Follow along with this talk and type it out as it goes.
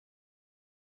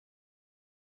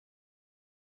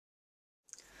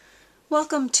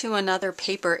Welcome to another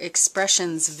paper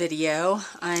expressions video.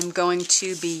 I'm going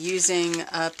to be using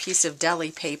a piece of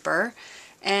deli paper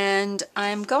and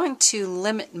I'm going to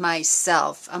limit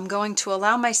myself. I'm going to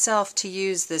allow myself to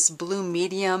use this blue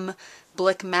medium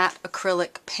Blick matte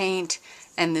acrylic paint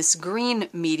and this green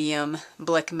medium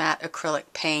Blick matte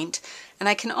acrylic paint, and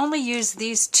I can only use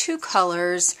these two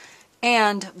colors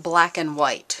and black and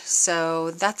white.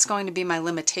 So that's going to be my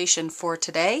limitation for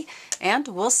today, and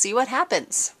we'll see what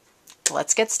happens.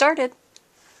 Let's get started.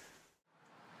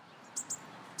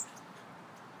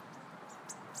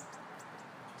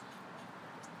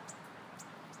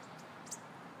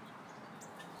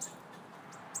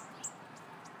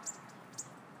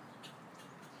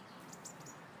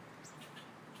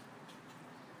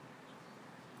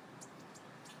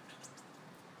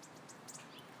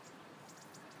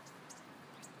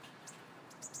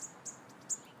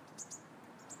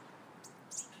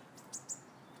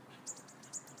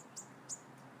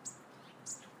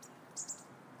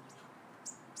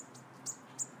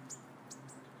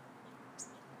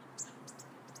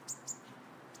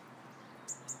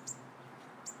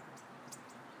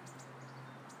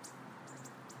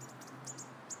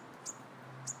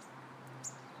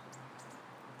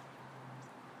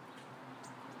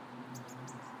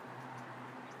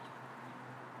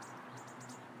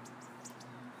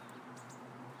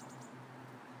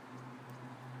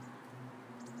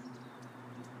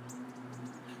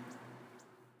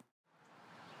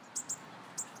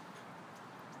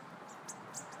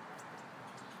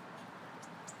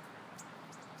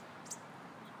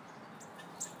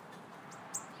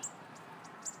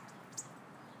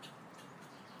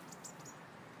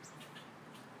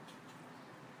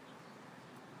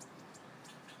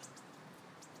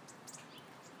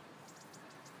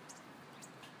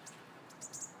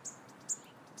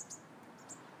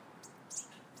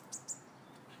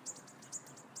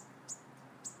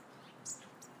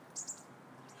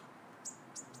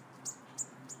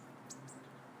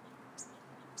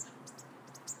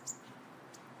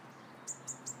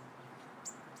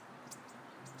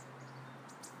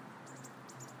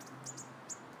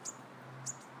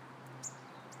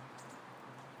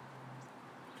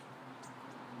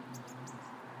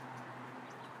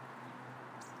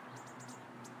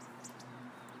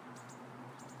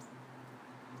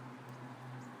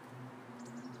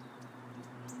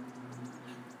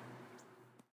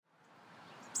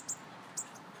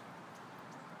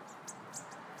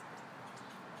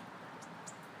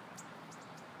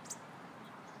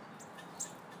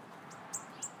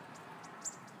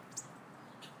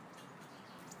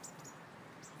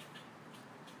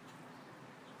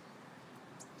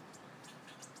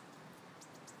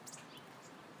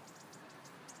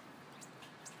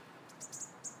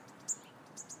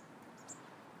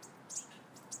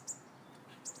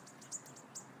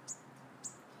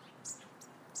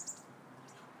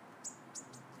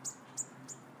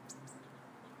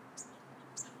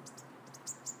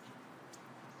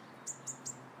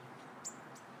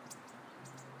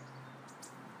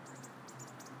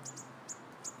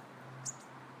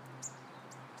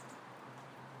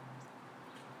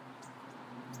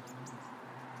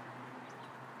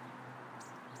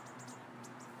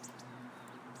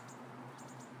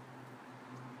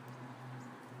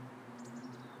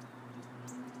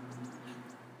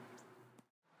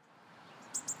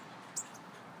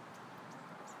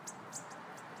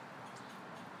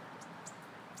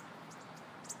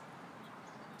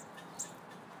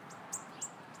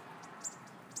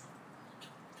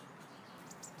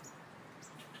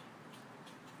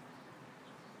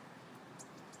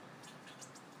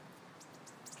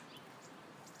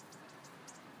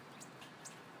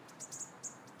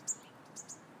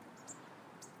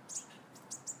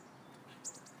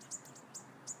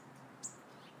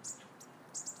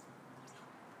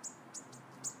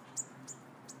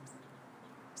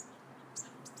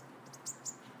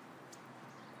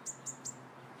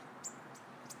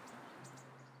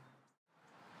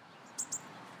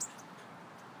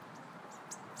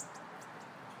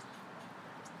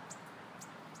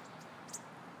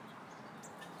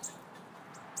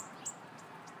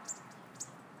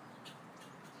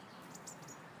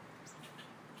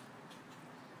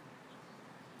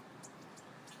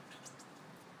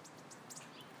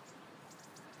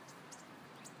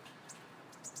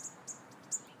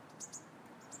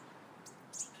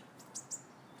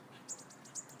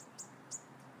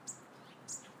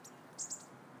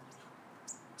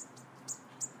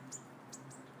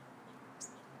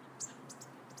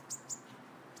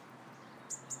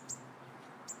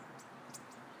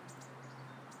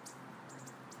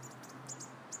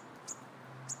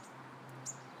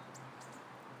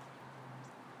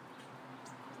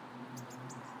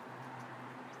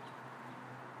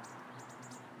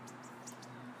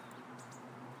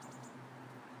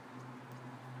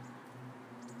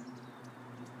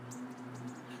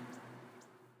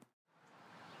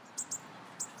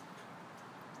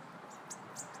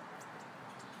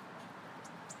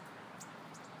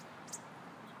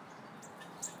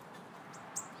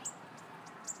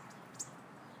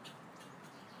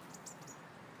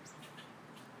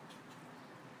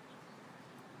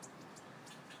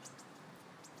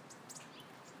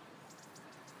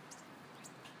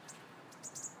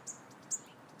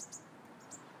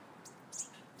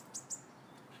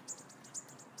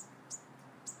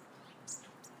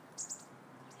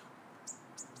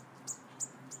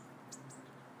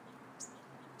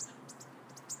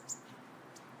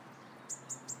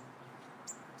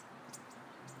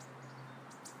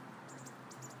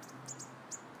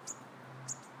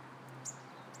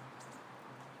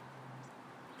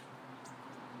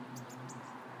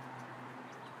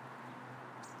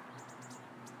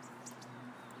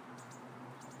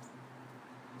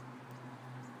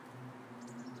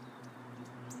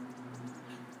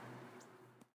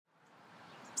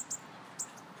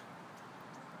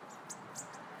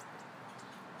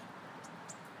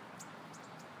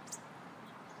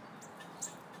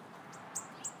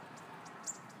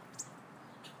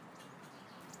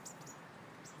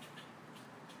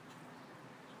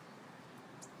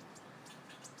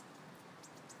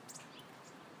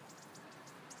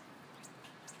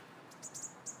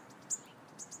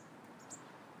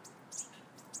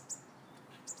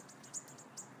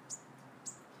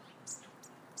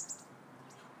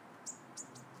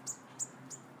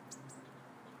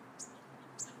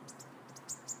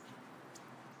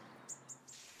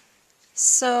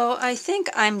 So I think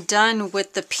I'm done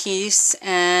with the piece,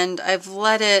 and I've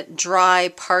let it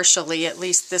dry partially. At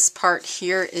least this part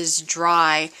here is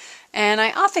dry. And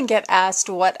I often get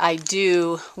asked what I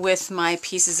do with my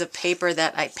pieces of paper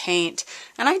that I paint,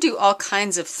 and I do all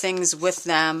kinds of things with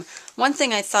them. One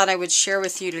thing I thought I would share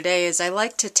with you today is I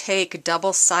like to take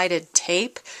double-sided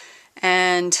tape,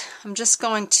 and I'm just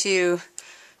going to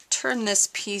turn this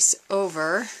piece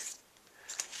over,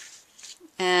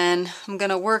 and I'm going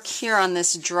to work here on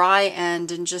this dry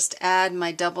end and just add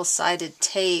my double-sided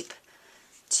tape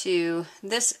to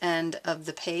this end of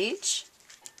the page.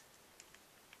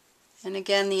 And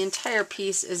again, the entire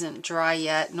piece isn't dry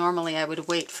yet. Normally I would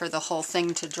wait for the whole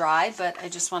thing to dry, but I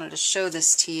just wanted to show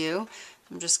this to you.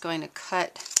 I'm just going to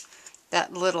cut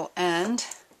that little end.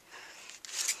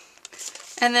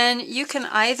 And then you can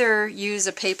either use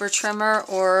a paper trimmer,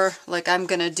 or like I'm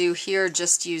going to do here,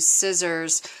 just use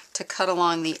scissors to cut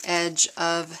along the edge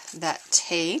of that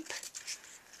tape.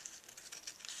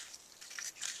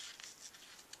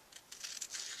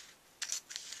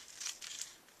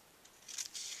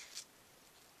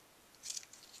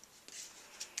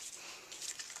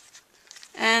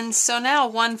 And so now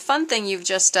one fun thing you've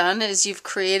just done is you've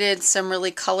created some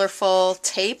really colorful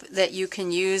tape that you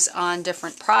can use on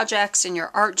different projects in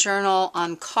your art journal,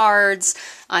 on cards,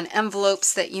 on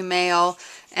envelopes that you mail.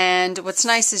 And what's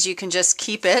nice is you can just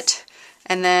keep it,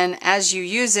 and then as you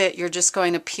use it, you're just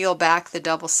going to peel back the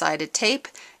double-sided tape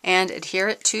and adhere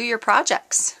it to your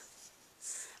projects.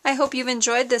 I hope you've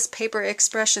enjoyed this paper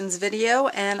expressions video,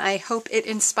 and I hope it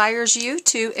inspires you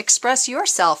to express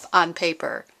yourself on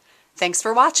paper. Thanks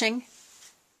for watching.